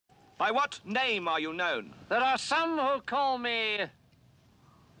By what name are you known? There are some who call me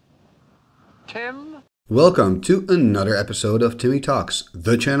Tim. Welcome to another episode of Timmy Talks,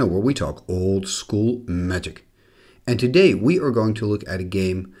 the channel where we talk old school magic. And today we are going to look at a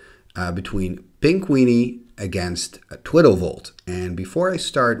game between Pink Weenie against Twiddle Vault. And before I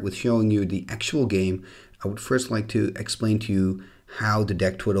start with showing you the actual game, I would first like to explain to you how the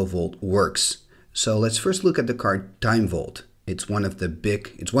deck Twiddle Vault works. So let's first look at the card Time Vault. It's one of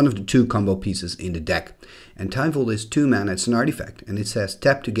the two combo pieces in the deck. And Time Vault is 2 mana, it's an artifact, and it says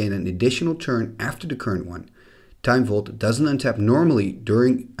tap to gain an additional turn after the current one. Time Vault doesn't untap normally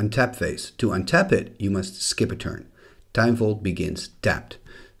during untap phase. To untap it, you must skip a turn. Time Vault begins tapped.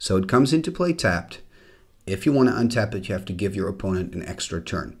 So it comes into play tapped. If you want to untap it, you have to give your opponent an extra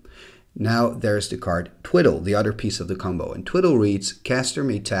turn. Now there's the card Twiddle, the other piece of the combo. And Twiddle reads, caster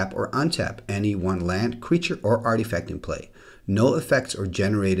may tap or untap any one land, creature, or artifact in play. No effects are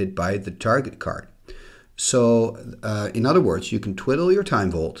generated by the target card. So, in other words, you can twiddle your Time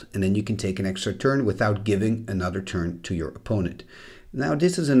Vault and then you can take an extra turn without giving another turn to your opponent. Now,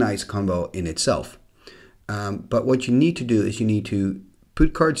 this is a nice combo in itself. But what you need to do is you need to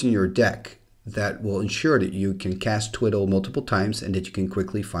put cards in your deck that will ensure that you can cast Twiddle multiple times and that you can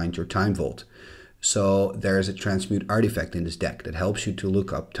quickly find your Time Vault. So, there is a Transmute artifact in this deck that helps you to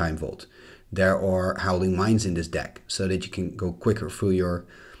look up Time Vault. There are Howling Mines in this deck so that you can go quicker through your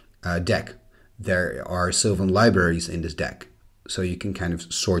deck. There are Sylvan Libraries in this deck so you can kind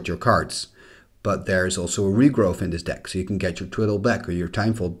of sort your cards. But there's also a Regrowth in this deck so you can get your Twiddle back or your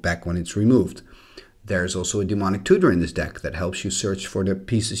Time Vault back when it's removed. There's also a Demonic Tutor in this deck that helps you search for the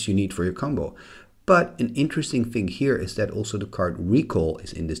pieces you need for your combo. But an interesting thing here is that also the card Recall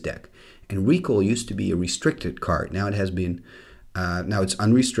is in this deck. And Recall used to be a restricted card. Now it has been now it's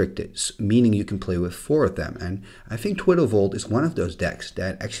unrestricted, meaning you can play with 4 of them. And I think Twiddle Vault is one of those decks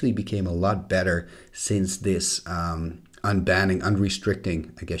that actually became a lot better since this unbanning,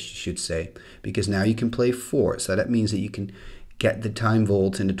 unrestricting, I guess you should say. Because now you can play 4. So that means that you can get the Time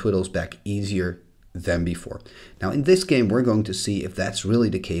Vaults and the Twiddles back easier than before. Now in this game, we're going to see if that's really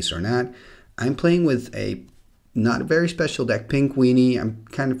the case or not. I'm playing with a not a very special deck, Pink Weenie. I'm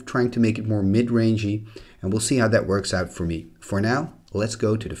kind of trying to make it more mid-rangey. And we'll see how that works out for me. For now, let's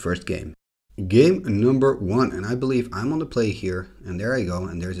go to the first game. Game number 1. And I believe I'm on the play here. And there I go.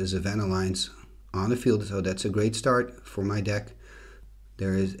 And there's a Savannah Lines on the field. So that's a great start for my deck.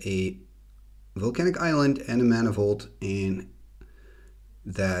 There is a Volcanic Island and a Mana Vault. And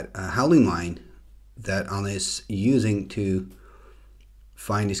that Howling Mine that Anna is using to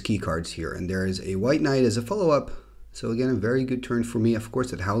find his key cards here. And there is a White Knight as a follow-up. So again, a very good turn for me. Of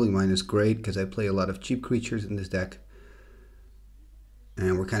course, that Howling Mine is great because I play a lot of cheap creatures in this deck.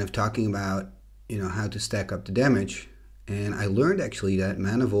 And we're kind of talking about, how to stack up the damage. And I learned actually that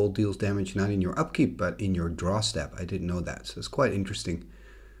Mana Vault deals damage not in your upkeep, but in your draw step. I didn't know that, so it's quite interesting.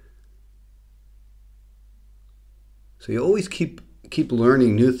 So you always keep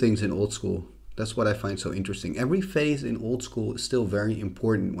learning new things in old school. That's what I find so interesting. Every phase in old school is still very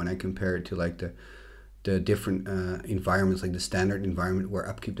important when I compare it to like the different environments, like the standard environment where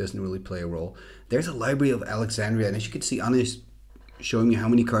upkeep doesn't really play a role. There's a Library of Alexandria, and as you can see, Anna is showing me how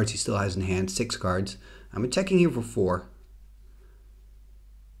many cards he still has in hand, 6 cards. I'm attacking here for 4.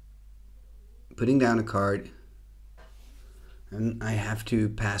 Putting down a card, and I have to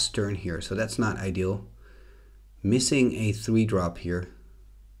pass turn here, so that's not ideal. Missing a 3-drop here.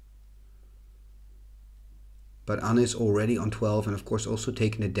 But Anna is already on 12, and of course also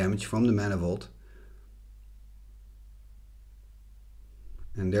taking the damage from the Mana Vault.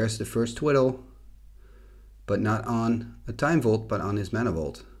 And there's the first Twiddle, but not on a Time Vault, but on his Mana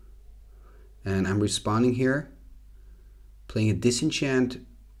Vault. And I'm responding here, playing a Disenchant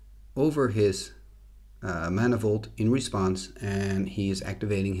over his Mana Vault in response, and he is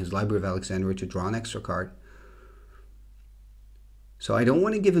activating his Library of Alexandria to draw an extra card. So I don't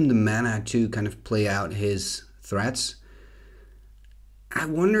want to give him the mana to kind of play out his threats. I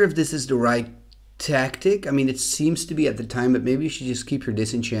wonder if this is the right tactic. I mean, it seems to be at the time, but maybe you should just keep your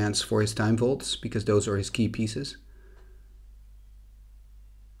disenchants for his Time Vaults because those are his key pieces.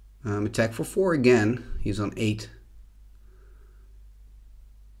 Attack for 4 again. He's on 8.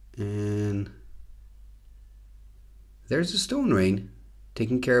 And there's a Stone Rain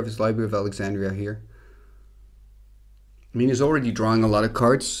taking care of his Library of Alexandria here. I mean, he's already drawing a lot of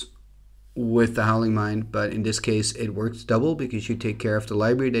cards with the Howling Mine, but in this case it works double because you take care of the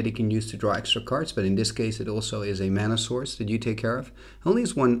library that he can use to draw extra cards, but in this case it also is a mana source that you take care of. Only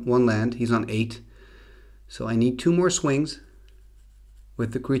has one land, he's on 8, so I need 2 more swings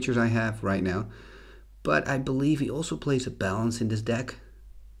with the creatures I have right now. But I believe he also plays a balance in this deck.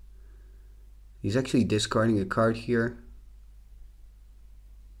 He's actually discarding a card here.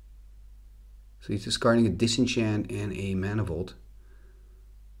 So he's discarding a Disenchant and a Mana Vault.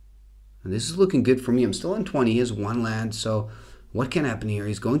 And this is looking good for me. I'm still on 20. He has 1 land. So what can happen here?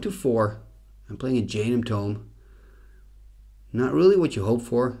 He's going to 4. I'm playing a Jadam Tome. Not really what you hope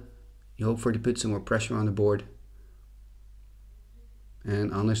for. You hope for to put some more pressure on the board.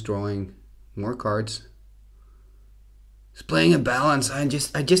 And Honest drawing more cards. He's playing a Balance. I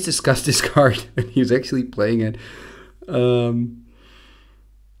just discussed this card. And he's actually playing it.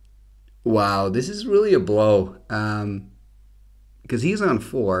 Wow, this is really a blow. Because he's on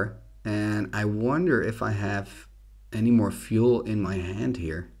 4. And I wonder if I have any more fuel in my hand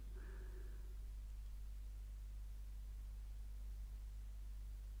here.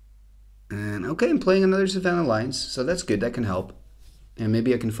 And okay, I'm playing another Savannah Lines, so that's good, that can help. And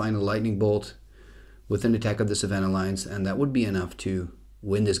maybe I can find a Lightning Bolt with an attack of the Savannah Lines, and that would be enough to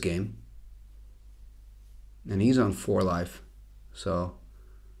win this game. And he's on 4 life, so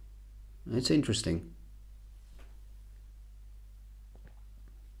it's interesting.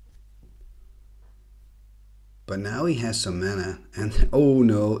 But now he has some mana, and oh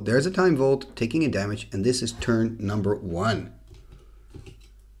no, there's a Time Vault taking a damage, and this is turn number 1.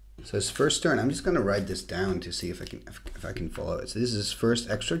 So his first turn, I'm just going to write this down to see if I can follow it. So this is his first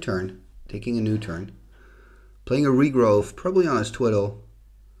extra turn, taking a new turn, playing a Regrowth, probably on his Twiddle,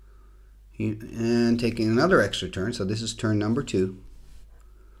 and taking another extra turn. So this is turn number 2.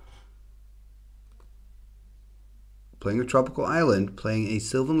 Playing a Tropical Island, playing a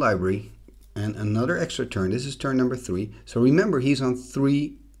Sylvan Library, and another extra turn. This is turn number 3. So remember, he's on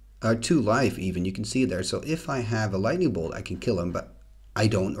 2 life even. You can see it there. So if I have a Lightning Bolt, I can kill him, but I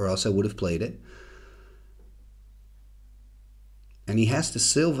don't, or else I would have played it. And he has the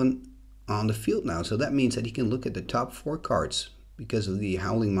Sylvan on the field now, so that means that he can look at the top 4 cards because of the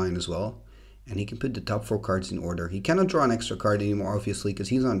Howling Mine as well. And he can put the top 4 cards in order. He cannot draw an extra card anymore, obviously, because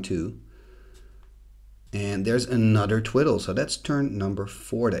he's on 2. And there's another Twiddle, so that's turn number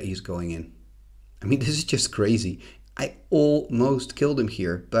 4 that he's going in. I mean, this is just crazy. I almost killed him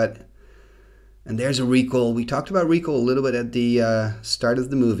here, but... And there's a recall. We talked about recall a little bit at the start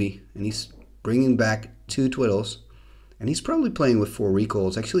of the movie. And he's bringing back 2 Twiddles. And he's probably playing with 4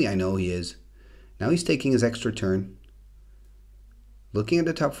 recalls. Actually, I know he is. Now he's taking his extra turn. Looking at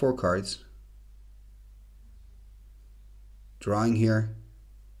the top 4 cards. Drawing here.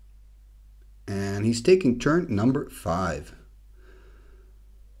 And he's taking turn number 5.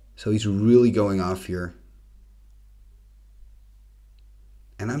 So he's really going off here.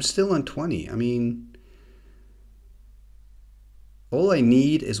 And I'm still on 20. I mean, all I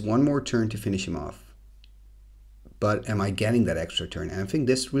need is 1 more turn to finish him off. But am I getting that extra turn? And I think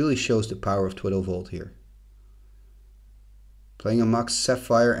this really shows the power of Twiddle Vault here. Playing a Mox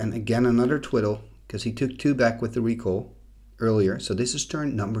Sapphire, and again another Twiddle, because he took 2 back with the recall earlier. So this is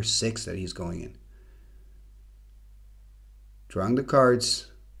turn number 6 that he's going in. Drawing the cards.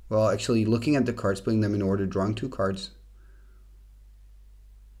 Well, actually looking at the cards, putting them in order, drawing 2 cards.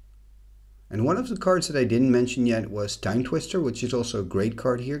 And one of the cards that I didn't mention yet was Time Twister, which is also a great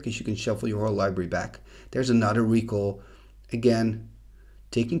card here because you can shuffle your whole library back. There's another recall. Again,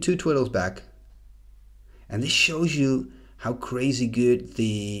 taking 2 Twiddles back. And this shows you how crazy good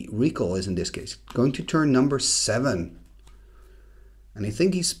the recall is in this case. Going to turn number 7. And I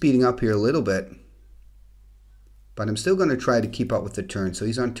think he's speeding up here a little bit. But I'm still going to try to keep up with the turn. So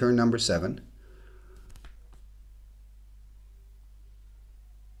he's on turn number 7.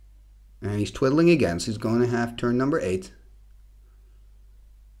 And he's twiddling again, so he's going to have turn number 8.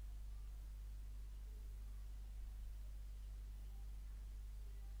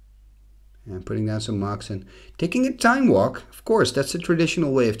 And putting down some Mox and taking a Time Walk. Of course, that's the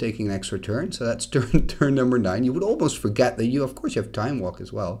traditional way of taking an extra turn. So that's turn number 9. You would almost forget that you have Time Walk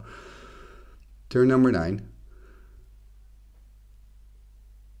as well. Turn number 9.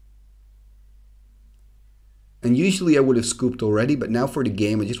 And usually I would have scooped already, but now for the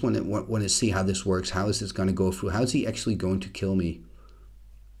game, I just want to see how this works. How is this going to go through? How is he actually going to kill me?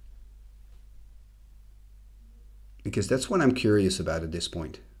 Because that's what I'm curious about at this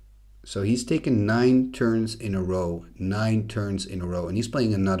point. So he's taken 9 turns in a row. 9 turns in a row. And he's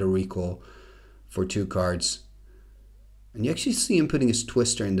playing another recall for 2 cards. And you actually see him putting his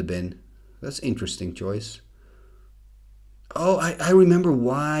Twister in the bin. That's an interesting choice. Oh, I remember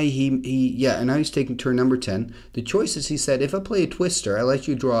why yeah, and now he's taking turn number 10. The choice is, he said, if I play a Twister, I let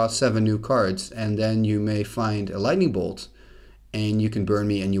you draw 7 new cards, and then you may find a Lightning Bolt, and you can burn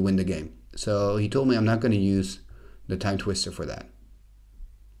me and you win the game. So he told me I'm not going to use the Time Twister for that.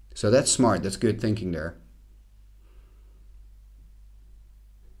 So that's smart. That's good thinking there.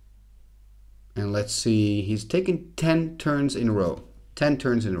 And let's see, he's taken 10 turns in a row. 10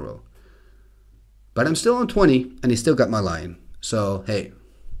 turns in a row. But I'm still on 20, and he still got my lion. So, hey.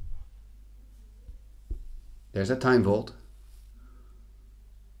 There's a Time Vault.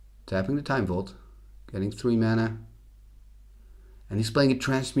 Tapping the Time Vault. Getting 3 mana. And he's playing a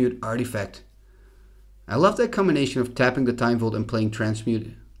Transmute Artifact. I love that combination of tapping the Time Vault and playing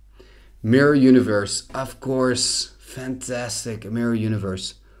Transmute. Mirror Universe, of course. Fantastic, a Mirror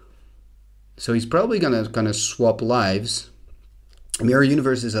Universe. So he's probably gonna swap lives. Mirror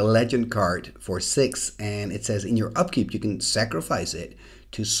Universe is a legend card for 6, and it says in your upkeep you can sacrifice it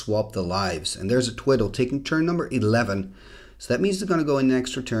to swap the lives. And there's a Twiddle taking turn number 11. So that means he's gonna go in an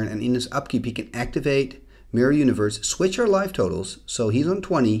extra turn, and in his upkeep he can activate Mirror Universe, switch our life totals. So he's on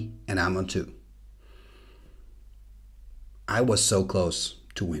 20 and I'm on 2. I was so close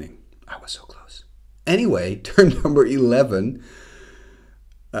to winning. I was so close. Anyway, turn number 11.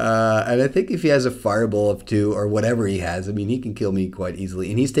 And I think if he has a Fireball of 2 or whatever he has, I mean, he can kill me quite easily.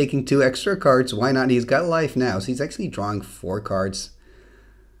 And he's taking 2 extra cards. Why not? He's got life now. So he's actually drawing 4 cards.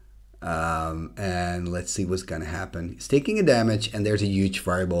 And let's see what's going to happen. He's taking a damage, and there's a huge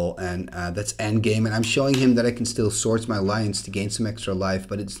Fireball. And that's endgame. And I'm showing him that I can still source my lions to gain some extra life,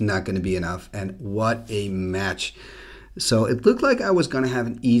 but it's not going to be enough. And what a match. So it looked like I was going to have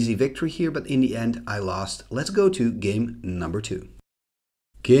an easy victory here, but in the end, I lost. Let's go to game number 2.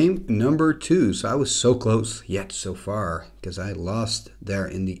 Game number 2. So I was so close yet so far because I lost there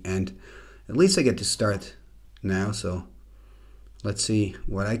in the end. At least I get to start now. So let's see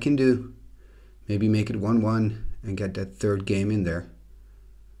what I can do. Maybe make it 1-1 and get that third game in there.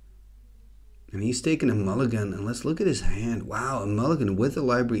 And he's taking a mulligan. And let's look at his hand. Wow, a mulligan with a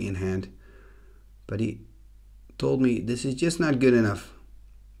library in hand. But he told me this is just not good enough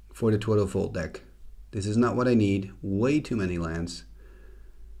for the Twiddle Vault deck. This is not what I need. Way too many lands.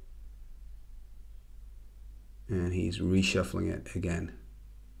 And he's reshuffling it again.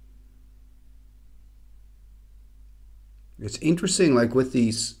 It's interesting, like with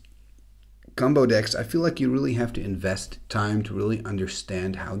these combo decks, I feel like you really have to invest time to really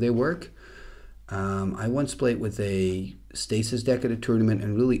understand how they work. I once played with a Stasis deck at a tournament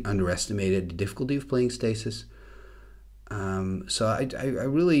and really underestimated the difficulty of playing Stasis. So I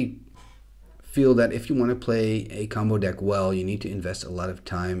really feel that if you want to play a combo deck well, you need to invest a lot of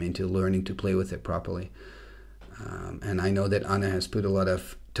time into learning to play with it properly. And I know that Anna has put a lot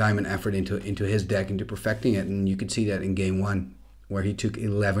of time and effort into his deck, into perfecting it, and you could see that in game 1, where he took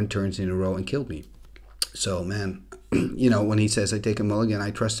 11 turns in a row and killed me. So, man, you know, when he says I take a mulligan, I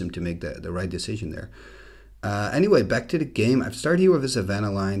trust him to make the right decision there. Anyway, back to the game. I've started here with a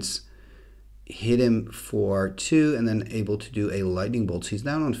Savannah Lines, hit him for 2, and then able to do a Lightning Bolt. So he's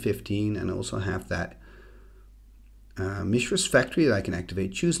down on 15, and I also have that Mishra's Factory that I can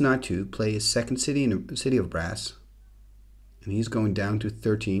activate. Choose not to. Play his second city in the City of Brass. And he's going down to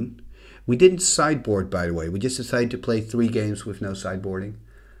 13. We didn't sideboard, by the way. We just decided to play 3 games with no sideboarding.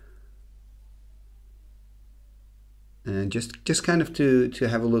 And just kind of to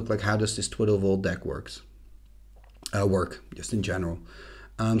have a look, like, how does this Twiddle Vault deck work, just in general.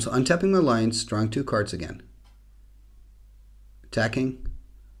 So untapping my lines, drawing 2 cards again. Attacking,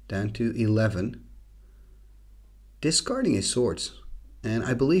 down to 11. Discarding his swords. And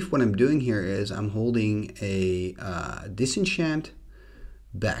I believe what I'm doing here is I'm holding a disenchant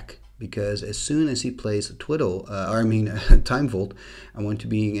back, because as soon as he plays a Time Vault, I want to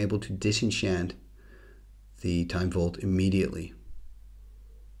be able to disenchant the Time Vault immediately.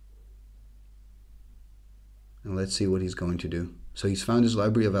 And let's see what he's going to do. So he's found his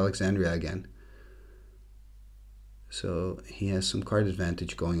Library of Alexandria again. So he has some card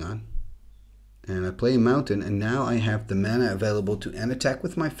advantage going on. And I play a Mountain, and now I have the mana available to attack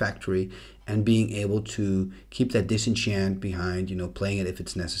with my factory and being able to keep that disenchant behind, you know, playing it if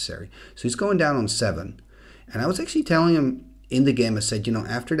it's necessary. So he's going down on 7. And I was actually telling him in the game, I said, you know,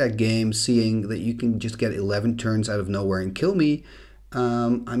 after that game, seeing that you can just get 11 turns out of nowhere and kill me,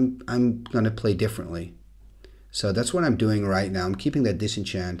 I'm going to play differently. So that's what I'm doing right now. I'm keeping that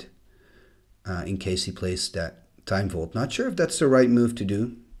disenchant in case he plays that Time Vault. Not sure if that's the right move to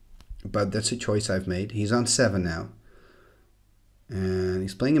do, but that's a choice I've made. He's on 7 now. And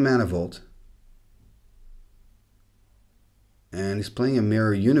he's playing a Mana Vault. And he's playing a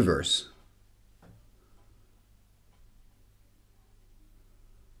Mirror Universe.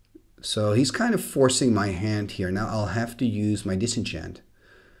 So he's kind of forcing my hand here. Now I'll have to use my disenchant.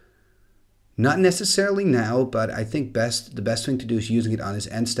 Not necessarily now, but I think the best thing to do is using it on his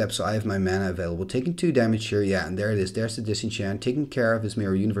end step, so I have my mana available. Taking 2 damage here, yeah, and there it is. There's the disenchant. Taking care of his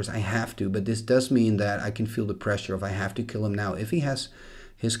Mirror Universe. I have to, but this does mean that I can feel the pressure if I have to kill him now. If he has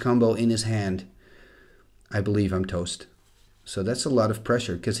his combo in his hand, I believe I'm toast. So that's a lot of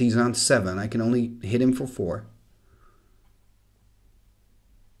pressure because he's on 7. I can only hit him for 4.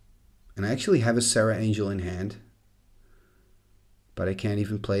 And I actually have a Sarah Angel in hand. But I can't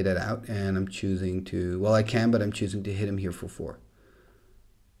even play that out. And I'm choosing to... Well, I can, but I'm choosing to hit him here for 4.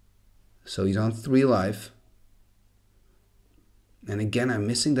 So he's on 3 life. And again, I'm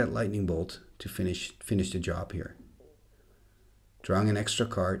missing that lightning bolt to finish the job here. Drawing an extra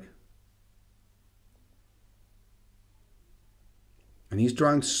card. And he's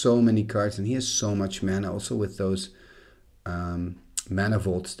drawing so many cards, and he has so much mana, also with those mana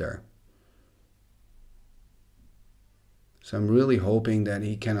vaults there. So I'm really hoping that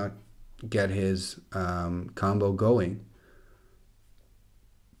he cannot get his combo going.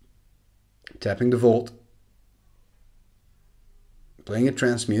 Tapping the vault. Playing a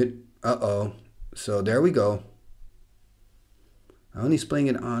transmute. Uh-oh. So there we go. And he's playing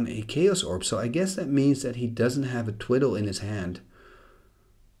it on a Chaos Orb, so I guess that means that he doesn't have a Twiddle in his hand.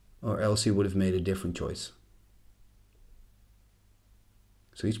 Or else he would have made a different choice.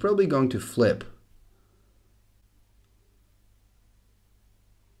 So he's probably going to flip.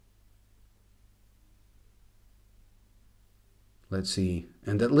 Let's see.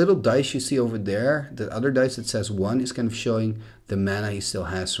 And that little dice you see over there, the other dice that says 1, is kind of showing the mana he still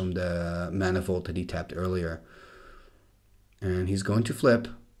has from the mana vault that he tapped earlier. And he's going to flip.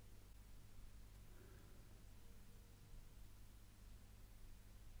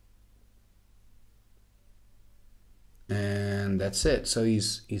 And that's it. So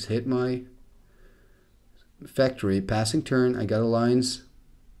he's hit my factory. Passing turn. I got Alliance.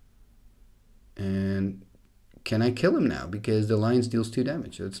 And can I kill him now? Because the Alliance deals 2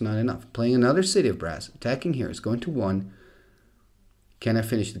 damage. So it's not enough. Playing another City of Brass. Attacking here. It's going to 1. Can I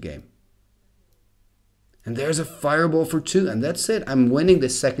finish the game? And there's a Fireball for 2. And that's it. I'm winning the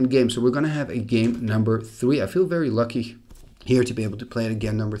second game. So we're going to have a game number 3. I feel very lucky here to be able to play it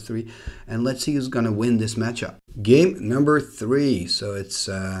again, number 3. And let's see who's going to win this matchup. Game number 3. So it's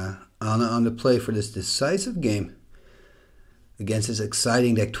Anna on the play for this decisive game against this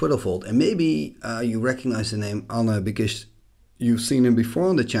exciting deck, Twiddle Vault. And maybe you recognize the name Anna because you've seen him before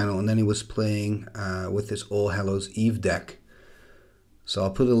on the channel. And then he was playing with this All Hallows Eve deck. So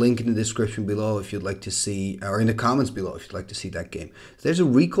I'll put a link in the description below if you'd like to see, or in the comments below if you'd like to see that game. So there's a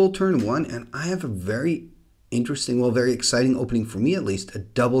recall turn 1, and I have a very interesting, well, very exciting opening for me at least. A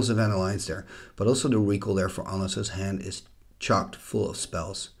double Savannah Alliance there, but also the recall there for Anna. So his hand is chocked full of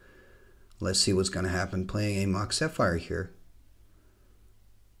spells. Let's see what's going to happen. Playing a Mock Sapphire here.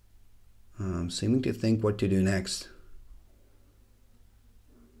 Seeming to think what to do next.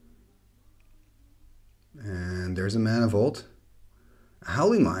 And there's a Mana Vault. A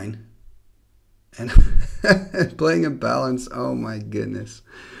Howling Mine. And playing a Balance. Oh my goodness.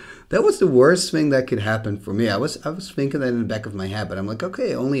 That was the worst thing that could happen for me. I was thinking that in the back of my head, but I'm like,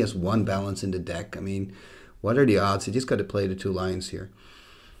 okay, it only has 1 balance in the deck. I mean, what are the odds? I just got to play the 2 lines here.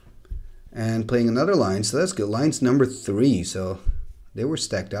 And playing another line, so that's good. Line's number 3, so they were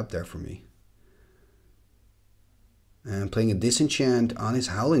stacked up there for me. And playing a Disenchant on his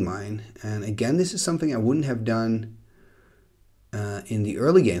Howling Mine. And again, this is something I wouldn't have done in the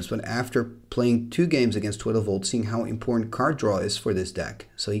early games, but after playing 2 games against Twiddle Vault, seeing how important card draw is for this deck,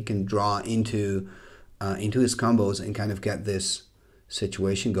 so he can draw into his combos and kind of get this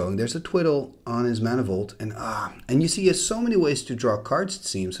situation going. There's a Twiddle on his Mana Vault, and you see he has so many ways to draw cards, it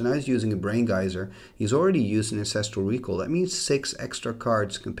seems. So now he's using a Brain Geyser. He's already used an Ancestral Recall. That means 6 extra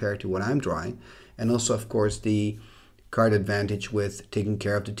cards compared to what I'm drawing, and also, of course, the card advantage with taking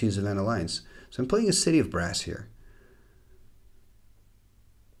care of the 2 Savannah Alliance. So I'm playing a City of Brass here.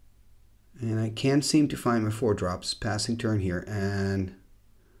 And I can't seem to find my 4 drops. Passing turn here. And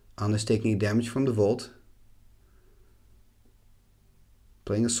Anna's taking damage from the Vault.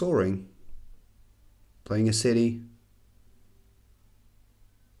 Playing a Soul Ring. Playing a City.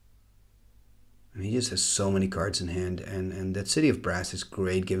 And he just has so many cards in hand. And that City of Brass is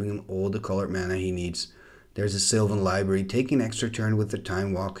great, giving him all the colored mana he needs. There's a Sylvan Library. Taking an extra turn with the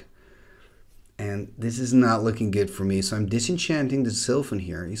Time Walk. And this is not looking good for me. So I'm disenchanting the Sylvan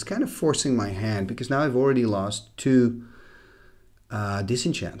here. He's kind of forcing my hand because now I've already lost 2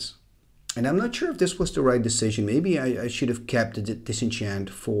 disenchants. And I'm not sure if this was the right decision. Maybe I should have kept the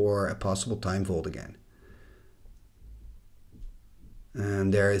disenchant for a possible Time Vault again.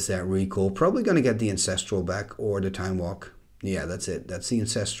 And there is that recall. Probably going to get the Ancestral back or the Time Walk. Yeah, that's it. That's the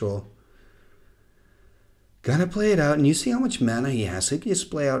Ancestral. Gonna play it out. And you see how much mana he has. So he can just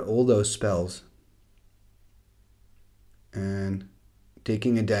play out all those spells. And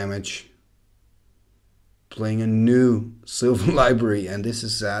taking a damage. playing a new Sylvan library, and this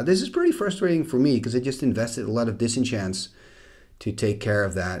is pretty frustrating for me because I just invested a lot of disenchants to take care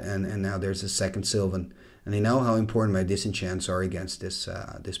of that, and now there's a second Sylvan, and I know how important my disenchants are against this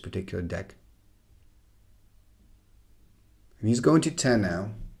this particular deck. And he's going to 10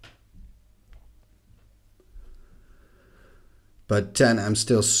 now. But 10, I'm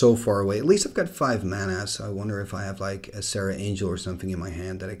still so far away. At least I've got 5 mana, so I wonder if I have like a Sarah Angel or something in my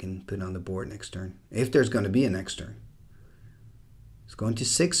hand that I can put on the board next turn. If there's going to be a next turn. It's going to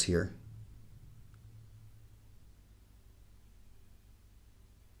 6 here.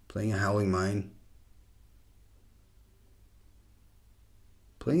 Playing a Howling Mine.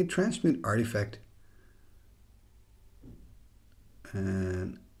 Playing a Transmute Artifact.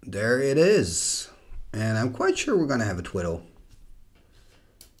 And there it is. And I'm quite sure we're going to have a Twiddle.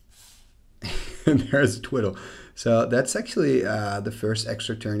 And there's Twiddle. So that's actually the first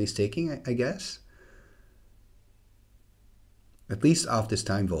extra turn he's taking, I guess. At least off this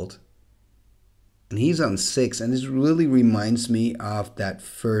Time Vault. And he's on 6. And this really reminds me of that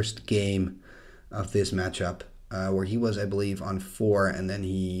first game of this matchup. Where he was, I believe, on 4. And then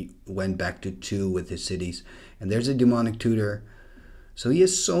he went back to 2 with his cities. And there's a Demonic Tutor. So he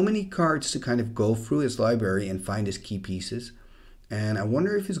has so many cards to kind of go through his library and find his key pieces. And I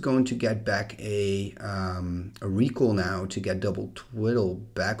wonder if he's going to get back a recall now to get double Twiddle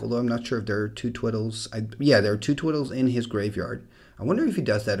back. Although I'm not sure if there are 2 Twiddles. Yeah, there are 2 Twiddles in his graveyard. I wonder if he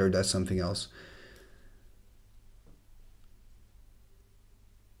does that or does something else.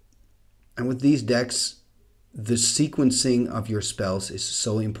 And with these decks, the sequencing of your spells is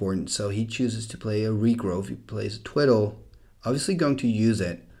so important. So he chooses to play a Regrowth. He plays a Twiddle. Obviously going to use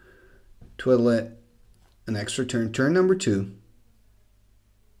it. Twiddle it. An extra turn. Turn number 2.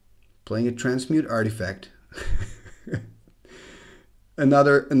 Playing a Transmute Artifact.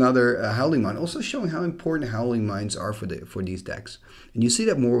 another Howling Mine. Also showing how important Howling Mines are for these decks. And you see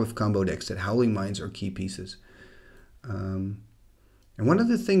that more with combo decks, that Howling Mines are key pieces. And one of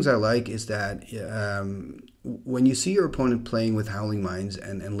the things I like is that when you see your opponent playing with Howling Mines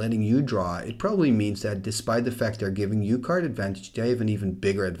and letting you draw, it probably means that despite the fact they're giving you card advantage, they have an even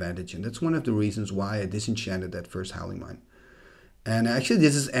bigger advantage. And that's one of the reasons why I disenchanted that first Howling Mine. And actually,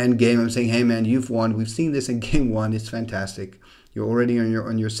 this is end game. I'm saying, hey man, you've won. We've seen this in game 1. It's fantastic. You're already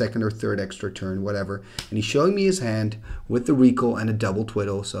on your second or third extra turn, whatever. And he's showing me his hand with the recall and a double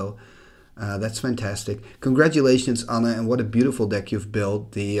Twiddle. So that's fantastic. Congratulations, Anna, and what a beautiful deck you've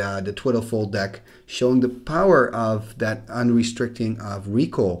built. The Twiddle Vault deck, showing the power of that unrestricting of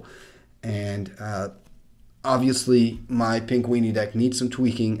recall. And obviously, my Pink Weenie deck needs some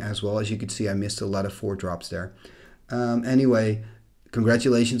tweaking as well. As you can see, I missed a lot of 4-drops there. Anyway,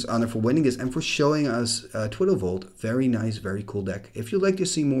 congratulations, Anna, for winning this and for showing us Twiddle Vault. Very nice, very cool deck. If you'd like to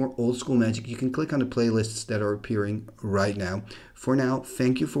see more old school Magic, you can click on the playlists that are appearing right now. For now,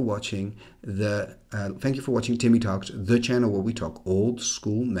 thank you for watching Timmy Talks, the channel where we talk old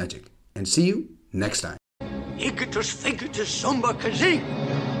school Magic. And see you next time. Igitus figitus sumba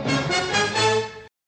kazing.